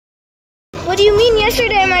What do you mean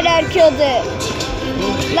yesterday my dad killed it?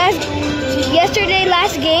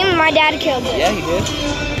 Last game, my dad killed it. Yeah, he did.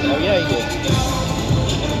 Oh, yeah, he did.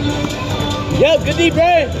 Yep, good deep,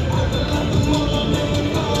 Brian.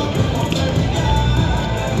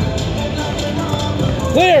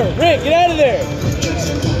 Clear, Rick, get out of there.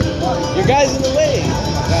 Your guy's in the way.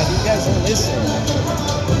 God, these guys don't listen.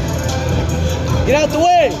 Get out the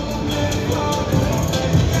way.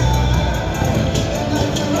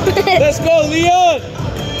 Let's go, Leon.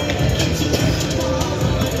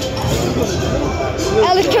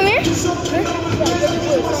 Alex, come here.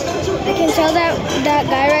 I can tell that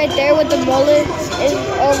guy right there with the mullet is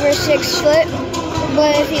over 6 foot.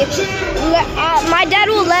 But if he, my dad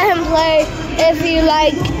will let him play if he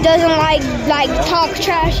doesn't like talk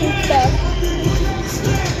trash and stuff.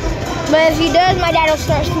 But if he does, my dad will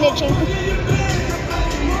start snitching.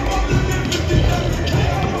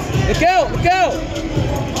 Look out! Look out!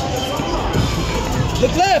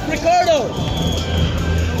 Look left, Ricardo.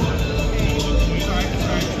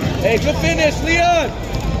 Hey, good finish, Leon.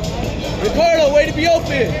 Ricardo, way to be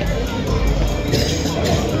open.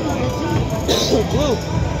 Blue.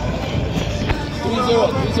 3-0,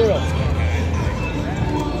 3-0.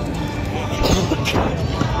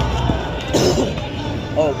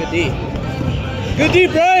 Oh, good D. Good D,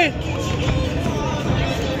 Brian.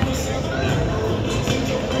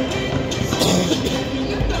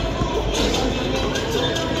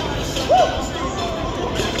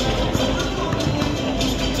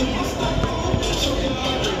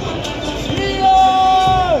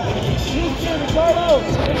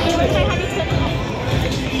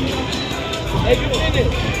 Hey, good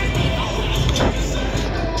finish.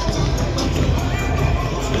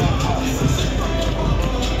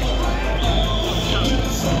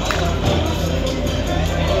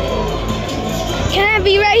 Can I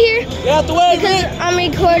be right here? Get out the way, because Rick. I'm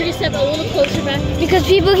recording. You step a little closer back. Because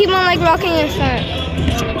people keep on rocking in front.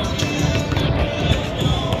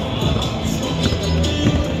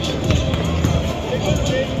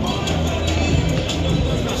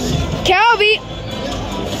 Calby.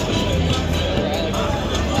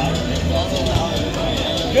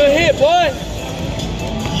 Good hit, boy.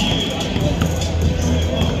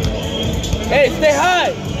 Hey, stay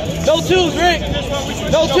high. No twos, Rick.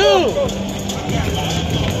 No twos.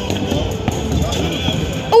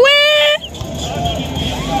 Away.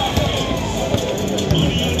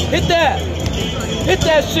 Hit that. Hit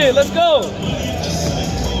that shit. Let's go.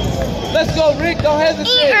 Let's go, Rick. Don't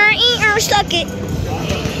hesitate. Stuck it.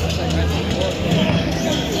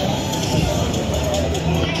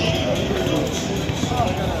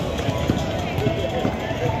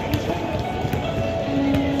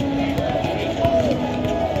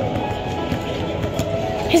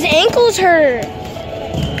 His ankles hurt.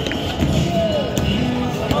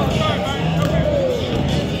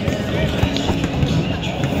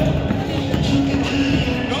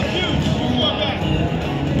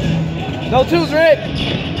 No twos, Rick.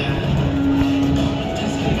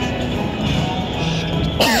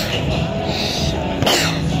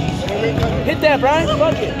 Hit that, Brian.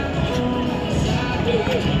 Fuck it.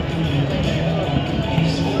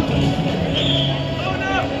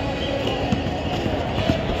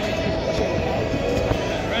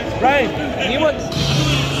 Brian, he wants.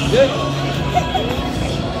 Good.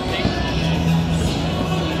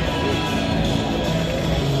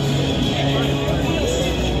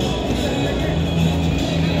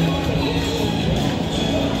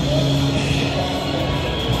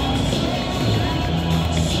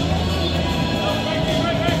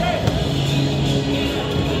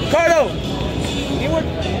 Ricardo, he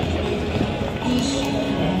wants.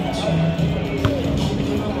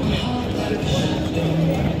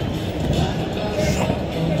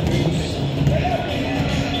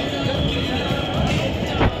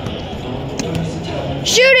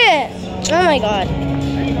 Shoot it! Oh my god.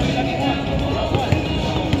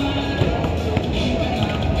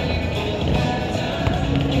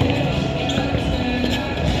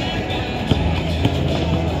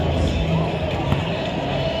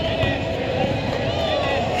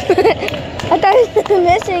 I thought he was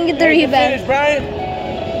missing and get the rebound. Finish, Brian.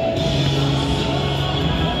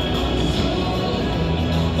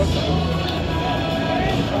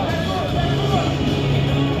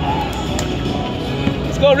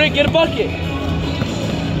 Let's go, Rick. Get a bucket.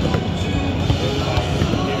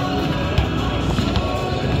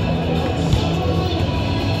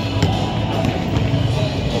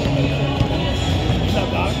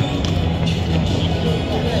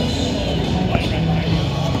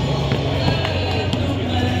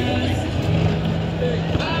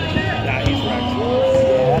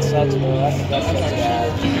 Sucks, bro. That's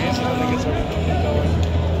bad.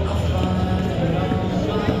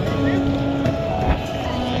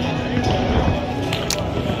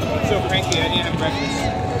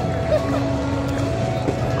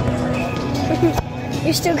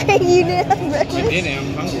 You're still crazy. You didn't have breakfast? I didn't.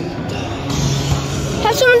 I'm hungry.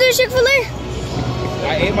 Have some of this Chick-fil-A?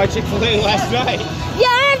 I ate my Chick-fil-A last night. Yeah,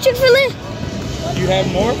 I have Chick-fil-A. You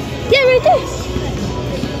have more? Yeah, right there.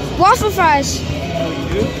 Waffle fries. Oh, you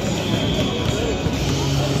do?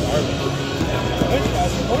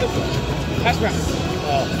 Pass around.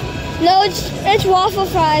 Oh. No, it's waffle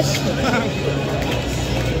fries.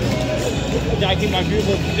 I keep my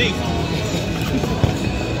beautiful physique.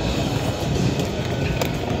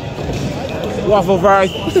 Waffle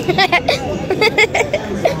fries.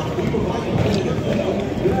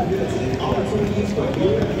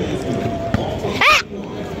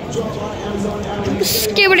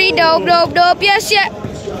 Skibbity dope dope dope. Yes, yeah.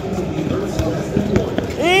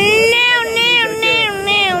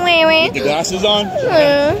 Get the glasses on?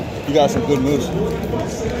 You got some good moves.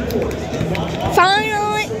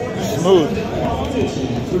 Finally. Smooth.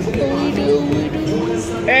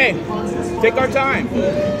 Hey, take our time.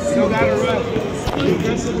 No gotta rush.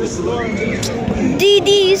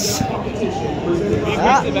 DDs.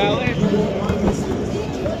 Press the ballet.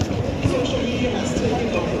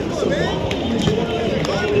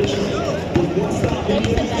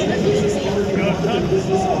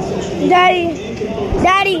 Daddy.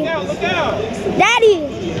 Daddy. Look out. Daddy.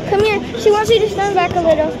 Come here. She wants you to stand back a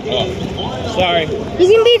little. Oh, sorry. You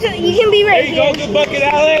can be right There you here. go, good bucket,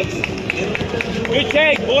 Alex. Good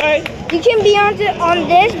take, boy. You can be on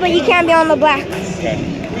this, but you can't be on the black. Okay.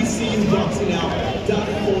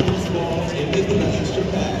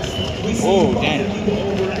 Oh, damn.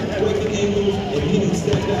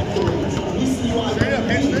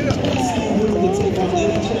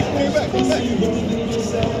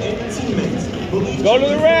 Go to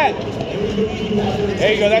the rat.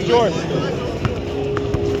 There you go, that's yours.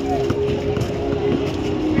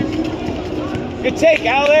 Good take,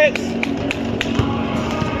 Alex.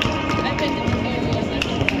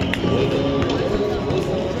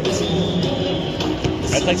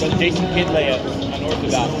 That's like those Jason Kidd layups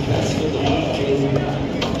unorthodox.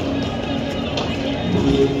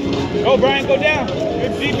 Go, Brian, go down.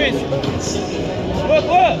 Good defense. Look.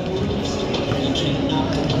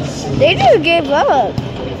 They just gave up.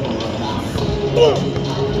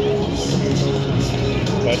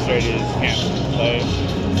 Frustrated, can't play.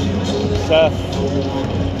 Tough.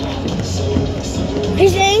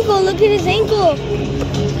 His ankle, look at his ankle.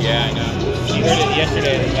 Yeah, I know. He heard it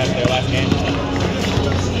yesterday at their last game.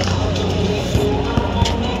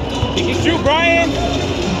 You can shoot, Brian.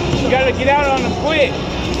 You gotta get out on him quick.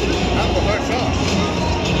 That's a hard shot.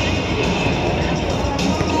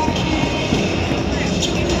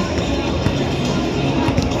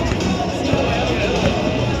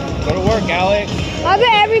 Go to work, Alex. I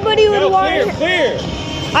bet everybody would want him. Clear.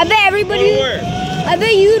 I bet everybody. Go to work. I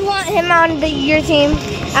bet you'd want him on your team,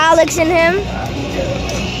 Alex and him.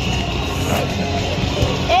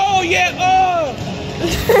 Oh yeah! Oh.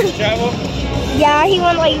 Travel. Yeah, he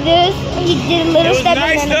went like this. He did a little step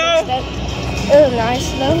nice, and then a big step. It was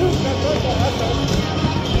nice though.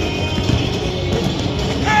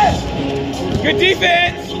 Good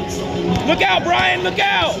defense. Look out, Brian. Look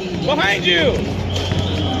out. Behind you.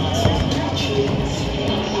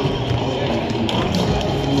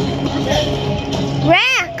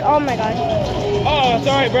 Rack! Oh my god. Oh, it's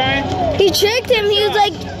all right, Brian. He tricked him. He was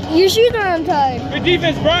like, your shoes are untied. Good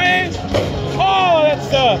defense, Brian. Oh, that's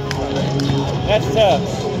tough. That's tough.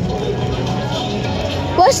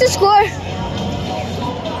 What's the score?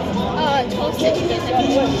 12 seconds.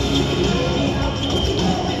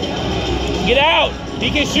 Get out. He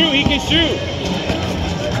can shoot. He can shoot.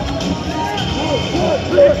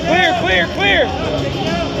 Clear.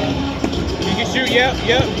 He can shoot. Yep.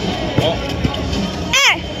 Oh.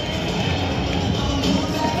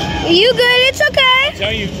 You good? It's okay. I'm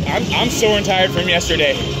telling you, I'm sore and tired from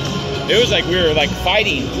yesterday. It was like we were like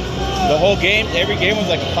fighting the whole game. Every game was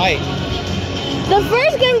like a fight. The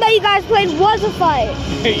first game that you guys played was a fight.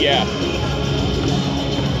 Yeah.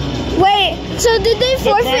 Wait, so did they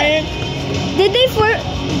forfeit? Did they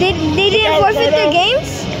they didn't forfeit their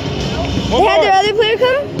games? They had their other player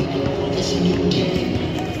come?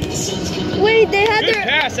 Wait, they had Good their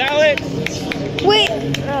pass, Alex. Wait.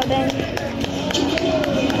 Oh dang.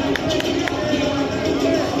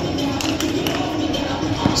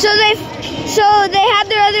 So they had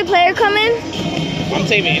their other player come in? I'm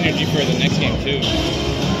saving energy for the next game too.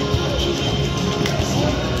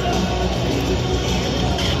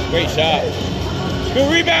 Great shot. Good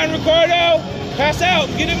rebound, Ricardo. Pass out.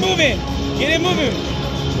 Get it moving.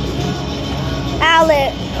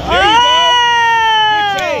 Alex. There you go. Good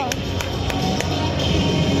take.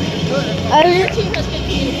 Your team has good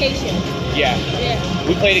communication. Yeah.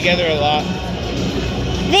 We play together a lot.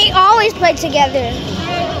 They always play together.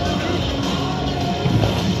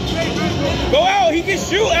 Go out. He can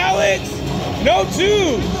shoot, Alex. No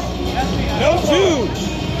twos. No twos.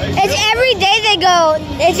 It's every day they go.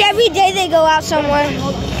 It's every day they go out somewhere.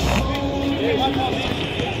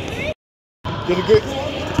 Get a good.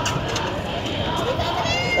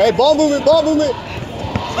 Hey, ball movement, ball movement.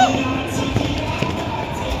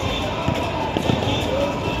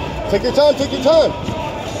 Take your time, take your time.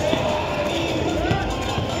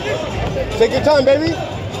 Take your time, baby.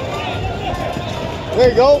 There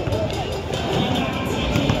you go.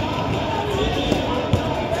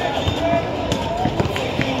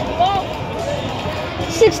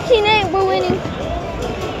 16-8, we're winning.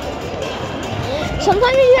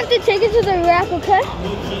 Sometimes you have to take it to the rack, okay?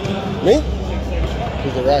 Me? To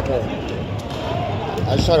the rack home.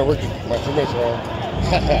 I just try to work my teammates around.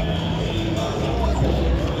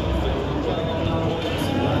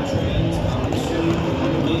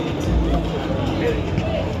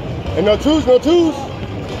 And no twos, no twos.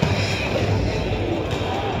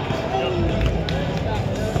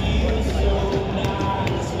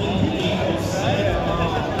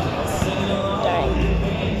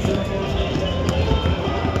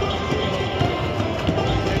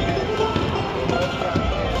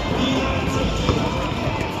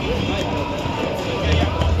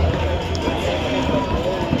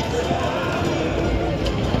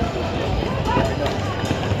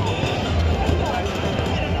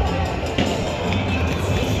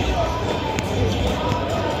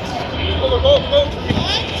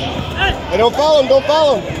 Hey, don't follow him, don't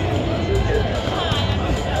follow him.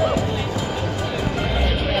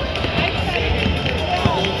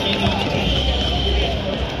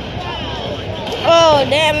 Oh,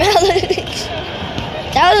 damn, Alex.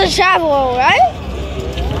 That was a travel, right?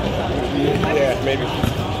 Yeah, maybe.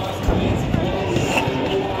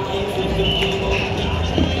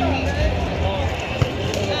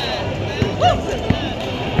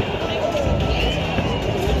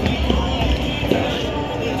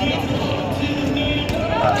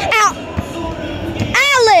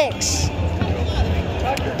 Alex!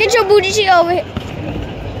 Get your booty cheek over here.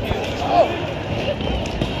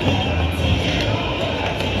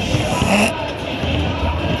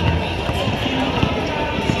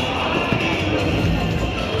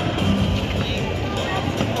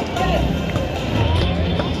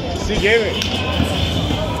 See, gave it.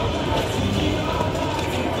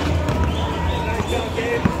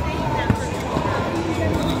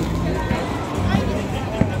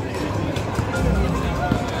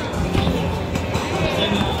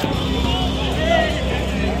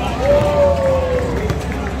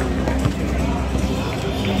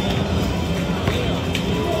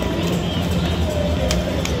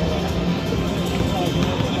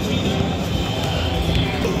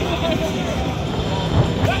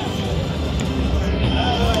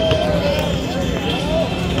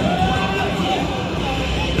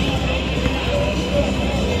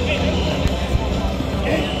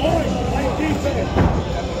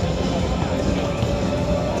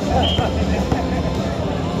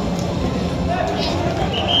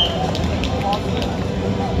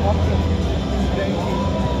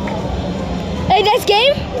 Hey, next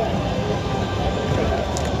game?